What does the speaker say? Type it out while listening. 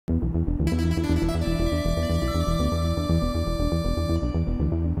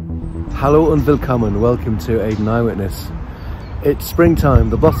Hello and willkommen, welcome to AidanEyewitness. It's springtime,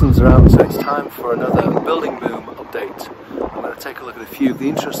 the blossoms are out, so it's time for another building boom update. I'm going to take a look at a few of the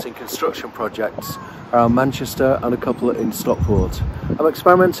interesting construction projects around Manchester and a couple in Stockport. I'm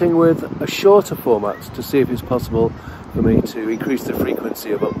experimenting with a shorter format to see if it's possible for me to increase the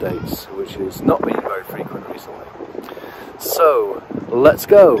frequency of updates, which has not been very frequent recently. So, let's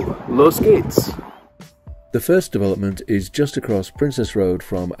go! Los geht's! The first development is just across Princess Road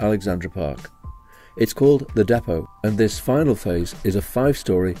from Alexandra Park. It's called The Depot, and this final phase is a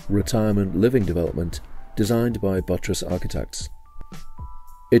 5-storey retirement living development designed by Buttress Architects.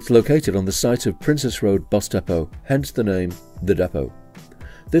 It's located on the site of Princess Road Bus Depot, hence the name The Depot.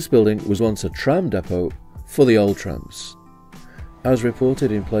 This building was once a tram depot for the old trams. As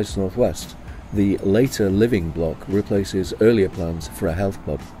reported in Place Northwest, the later living block replaces earlier plans for a health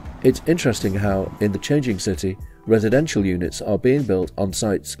club. It's interesting how, in the changing city, residential units are being built on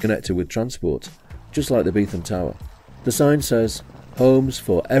sites connected with transport, just like the Beetham Tower. The sign says, "Homes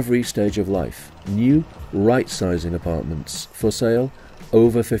for every stage of life. New, right-sizing apartments for sale,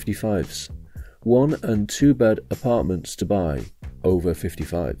 over 55s. 1 and 2 bed apartments to buy, over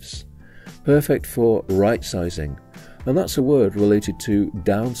 55s. Perfect for right-sizing." And that's a word related to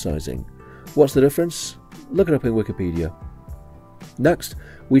downsizing. What's the difference? Look it up in Wikipedia. Next,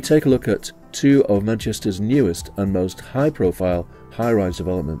 we take a look at 2 of Manchester's newest and most high-profile high-rise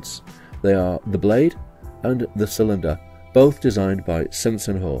developments. They are The Blade and The Cylinder, both designed by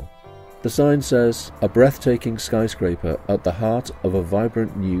Simpson Hall. The sign says, "A breathtaking skyscraper at the heart of a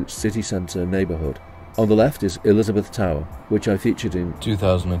vibrant new city centre neighbourhood." On the left is Elizabeth Tower, which I featured in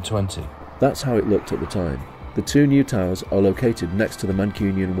 2020. That's how it looked at the time. The 2 new towers are located next to the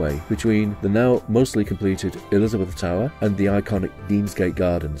Mancunian Way, between the now mostly completed Elizabeth Tower and the iconic Deansgate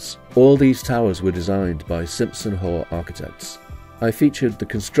Gardens. All these towers were designed by Simpson Hall Architects. I featured the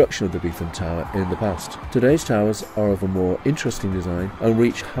construction of the Beetham Tower in the past. Today's towers are of a more interesting design and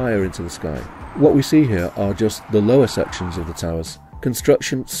reach higher into the sky. What we see here are just the lower sections of the towers.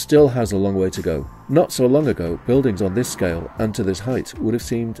 Construction still has a long way to go. Not so long ago, buildings on this scale and to this height would have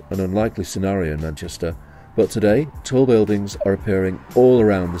seemed an unlikely scenario in Manchester. But today, tall buildings are appearing all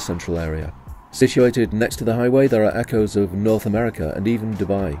around the central area. Situated next to the highway, there are echoes of North America and even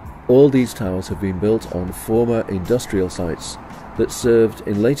Dubai. All these towers have been built on former industrial sites that served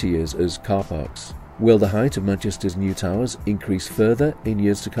in later years as car parks. Will the height of Manchester's new towers increase further in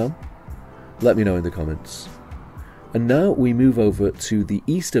years to come? Let me know in the comments. And now we move over to the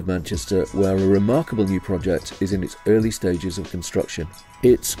east of Manchester, where a remarkable new project is in its early stages of construction.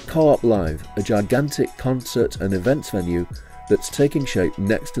 It's Co-op Live, a gigantic concert and events venue that's taking shape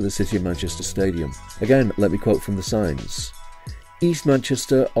next to the City of Manchester Stadium. Again, let me quote from the signs. "East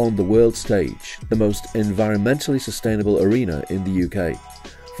Manchester on the world stage, the most environmentally sustainable arena in the UK.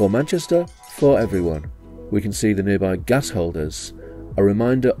 For Manchester, for everyone." We can see the nearby gas holders, a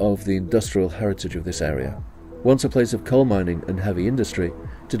reminder of the industrial heritage of this area. Once a place of coal mining and heavy industry,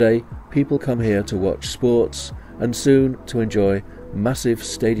 today people come here to watch sports and soon to enjoy massive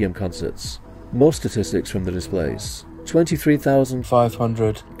stadium concerts. More statistics from the displays.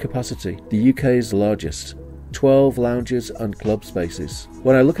 23,500 capacity, the UK's largest. 12 lounges and club spaces.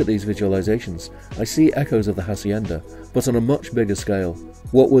 When I look at these visualisations, I see echoes of the Hacienda, but on a much bigger scale.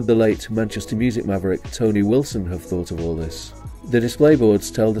 What would the late Manchester music maverick Tony Wilson have thought of all this? The display boards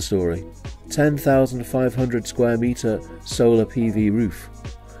tell the story. 10,500 square metre solar PV roof,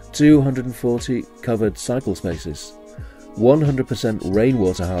 240 covered cycle spaces, 100%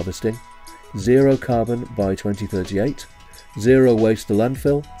 rainwater harvesting, 0 carbon by 2038, 0 waste to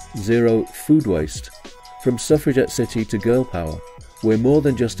landfill, 0 food waste. From suffragette city to girl power, we're more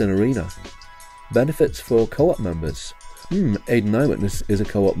than just an arena. Benefits for co-op members. AidanEyewitness is a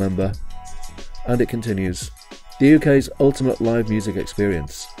co-op member. And it continues. The UK's ultimate live music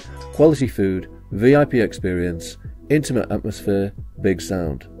experience. Quality food, VIP experience, intimate atmosphere, big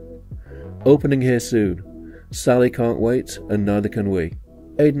sound. Opening here soon. Sally can't wait, and neither can we.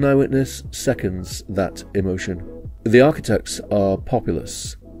 AidanEyewitness seconds that emotion. The architects are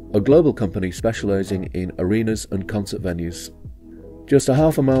Populous, a global company specialising in arenas and concert venues. Just a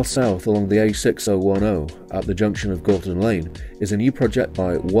half a mile south along the A6010 at the junction of Gorton Lane is a new project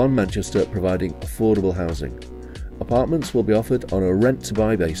by One Manchester providing affordable housing. Apartments will be offered on a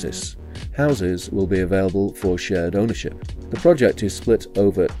rent-to-buy basis. Houses will be available for shared ownership. The project is split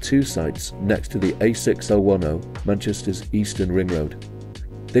over 2 sites next to the A6010, Manchester's Eastern Ring Road.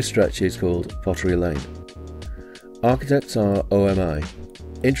 This stretch is called Pottery Lane. Architects are OMI.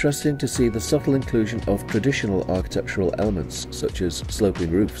 Interesting to see the subtle inclusion of traditional architectural elements such as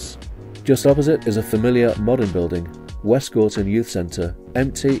sloping roofs. Just opposite is a familiar modern building, West Gorton Youth Centre,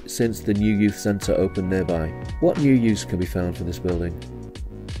 empty since the new youth centre opened nearby. What new use can be found for this building?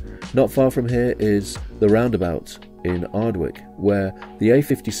 Not far from here is the roundabout in Ardwick, where the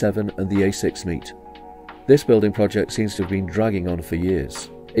A57 and the A6 meet. This building project seems to have been dragging on for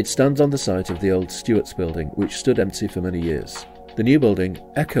years. It stands on the site of the old Stewart's building, which stood empty for many years. The new building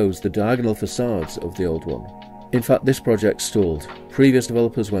echoes the diagonal facades of the old one. In fact, this project stalled. Previous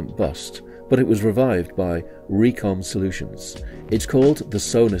developers went bust, but it was revived by Recom Solutions. It's called the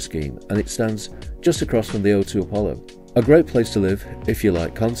Sona scheme, and it stands just across from the O2 Apollo. A great place to live if you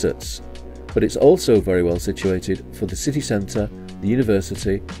like concerts, but it's also very well situated for the city centre, the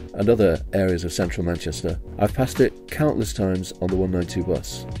university and other areas of central Manchester. I've passed it countless times on the 192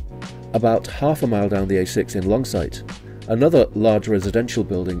 bus. About half a mile down the A6 in Longsight, another large residential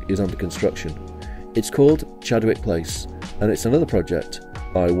building is under construction. It's called Chadwick Place, and it's another project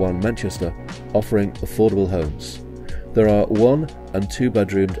by One Manchester offering affordable homes. There are 1 and 2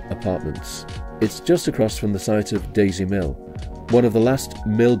 bedroomed apartments. It's just across from the site of Daisy Mill, one of the last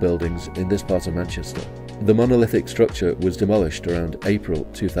mill buildings in this part of Manchester. The monolithic structure was demolished around April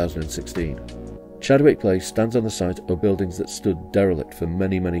 2016. Chadwick Place stands on the site of buildings that stood derelict for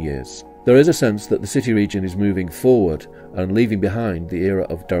many years. There is a sense that the city region is moving forward and leaving behind the era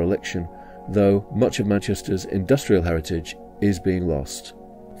of dereliction, though much of Manchester's industrial heritage is being lost.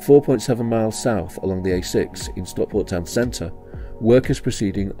 4.7 miles south along the A6 in Stockport town centre, work is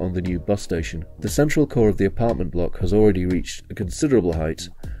proceeding on the new bus station. The central core of the apartment block has already reached a considerable height,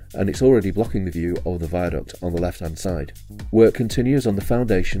 and it's already blocking the view of the viaduct on the left-hand side. Work continues on the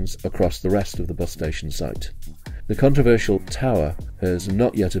foundations across the rest of the bus station site. The controversial tower has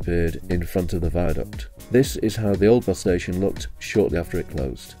not yet appeared in front of the viaduct. This is how the old bus station looked shortly after it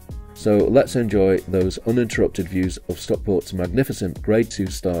closed. So let's enjoy those uninterrupted views of Stockport's magnificent Grade 2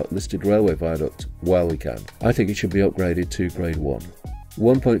 star listed railway viaduct while we can. I think it should be upgraded to Grade 1.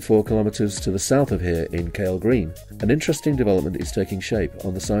 1.4 kilometres to the south of here in Kale Green, an interesting development is taking shape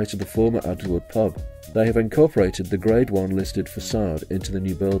on the site of the former Adswood pub. They have incorporated the Grade 1 listed facade into the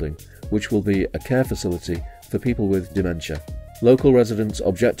new building, which will be a care facility for people with dementia. Local residents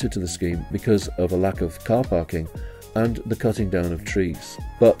objected to the scheme because of a lack of car parking and the cutting down of trees.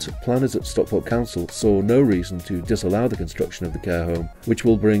 But planners at Stockport Council saw no reason to disallow the construction of the care home, which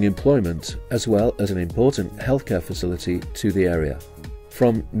will bring employment as well as an important healthcare facility to the area.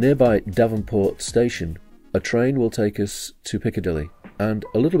 From nearby Davenport Station, a train will take us to Piccadilly, and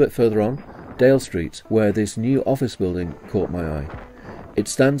a little bit further on, Dale Street, where this new office building caught my eye. It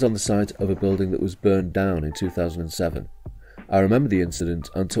stands on the site of a building that was burned down in 2007. I remember the incident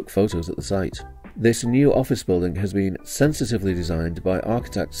and took photos at the site. This new office building has been sensitively designed by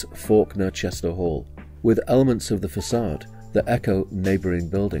architects Faulkner Chester Hall, with elements of the facade that echo neighbouring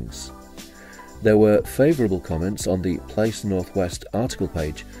buildings. There were favourable comments on the Place Northwest article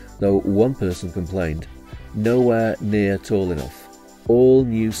page, though one person complained, "Nowhere near tall enough. All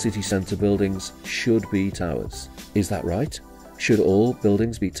new city centre buildings should be towers." Is that right? Should all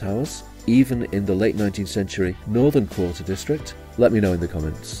buildings be towers, even in the late 19th century Northern Quarter district? Let me know in the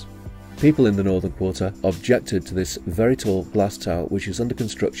comments. People in the Northern Quarter objected to this very tall glass tower which is under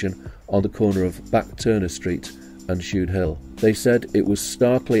construction on the corner of Back Turner Street and Shude Hill. They said it was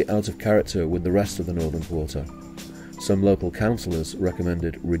starkly out of character with the rest of the Northern Quarter. Some local councillors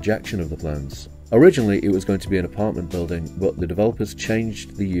recommended rejection of the plans. Originally it was going to be an apartment building, but the developers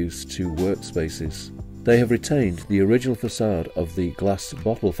changed the use to workspaces. They have retained the original facade of the glass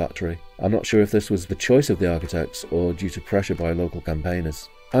bottle factory. I'm not sure if this was the choice of the architects or due to pressure by local campaigners.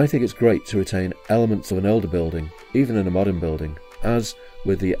 I think it's great to retain elements of an older building, even in a modern building, as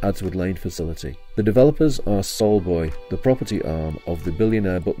with the Gorton Lane facility. The developers are Soulboy, the property arm of the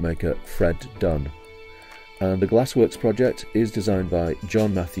billionaire bookmaker Fred Dunn, and the Glassworks project is designed by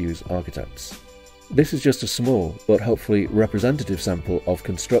John Matthews Architects. This is just a small, but hopefully representative sample of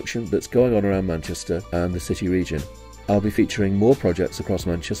construction that's going on around Manchester and the city region. I'll be featuring more projects across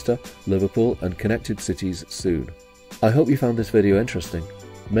Manchester, Liverpool and connected cities soon. I hope you found this video interesting,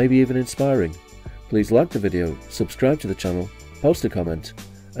 maybe even inspiring. Please like the video, subscribe to the channel, post a comment,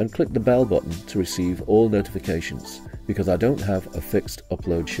 and click the bell button to receive all notifications, because I don't have a fixed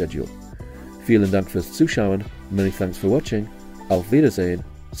upload schedule. Vielen Dank fürs Zuschauen, many thanks for watching, auf Wiedersehen,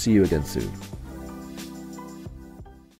 see you again soon.